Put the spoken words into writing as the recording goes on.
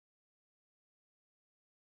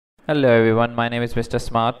Hello everyone, my name is Mr.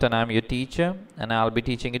 Smart and I'm your teacher, and I'll be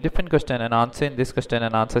teaching a different question and answer in this question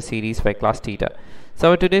and answer series by class Theta.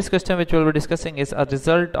 So today's question which we'll be discussing is a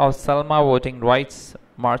result of Selma voting rights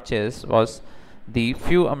marches was the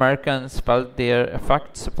few Americans felt their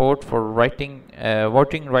effect support for voting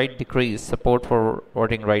right decreased, support for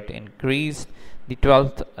voting right increased, the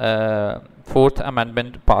 12th 4th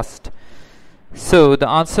amendment passed. So the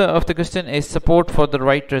answer of the question is support for the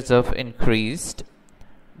right reserve increased.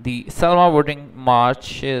 The Selma voting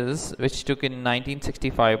marches, which took in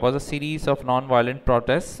 1965, was a series of non-violent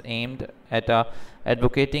protests aimed at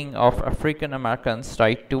advocating of African Americans'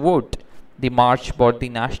 right to vote. The march brought the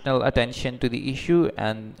national attention to the issue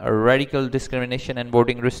and a radical discrimination and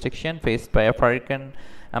voting restriction faced by African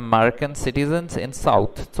American citizens in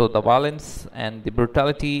South. So the violence and the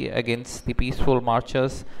brutality against the peaceful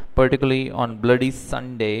marchers, particularly on Bloody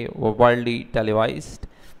Sunday, were widely televised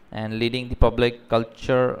and leading the public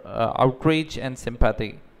culture outrage and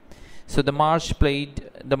sympathy. So the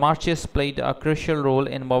marches played a crucial role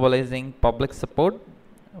in mobilizing public support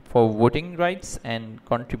for voting rights and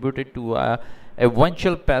contributed to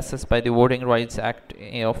eventual passage by the Voting Rights Act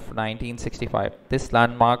of 1965. This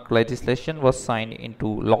landmark legislation was signed into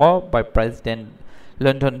law by President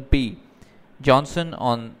Lyndon B. Johnson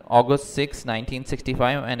on August 6,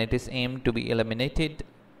 1965, and it is aimed to be eliminated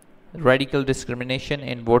radical discrimination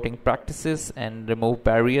in voting practices and remove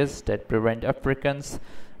barriers that prevent Africans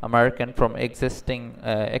American from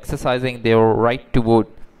exercising their right to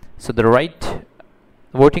vote. So the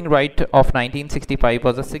voting right of 1965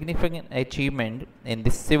 was a significant achievement in the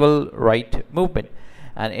civil rights movement,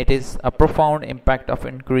 and it is a profound impact of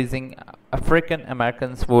increasing African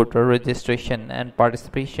Americans voter registration and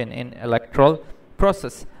participation in electoral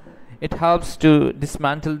process. It helps to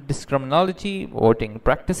dismantle discriminatory voting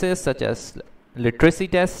practices such as literacy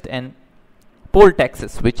test and poll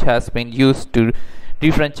taxes, which has been used to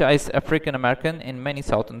defranchise African American in many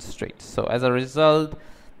southern states. So as a result,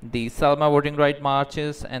 the Selma voting right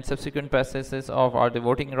marches and subsequent passages of the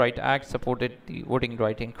Voting Right Act supported the voting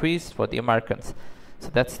right increase for the Americans. So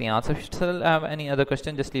that's the answer. If you still have any other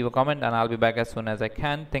question, just leave a comment and I'll be back as soon as I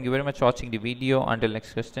can. Thank you very much for watching the video. Until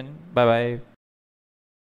next question, bye bye.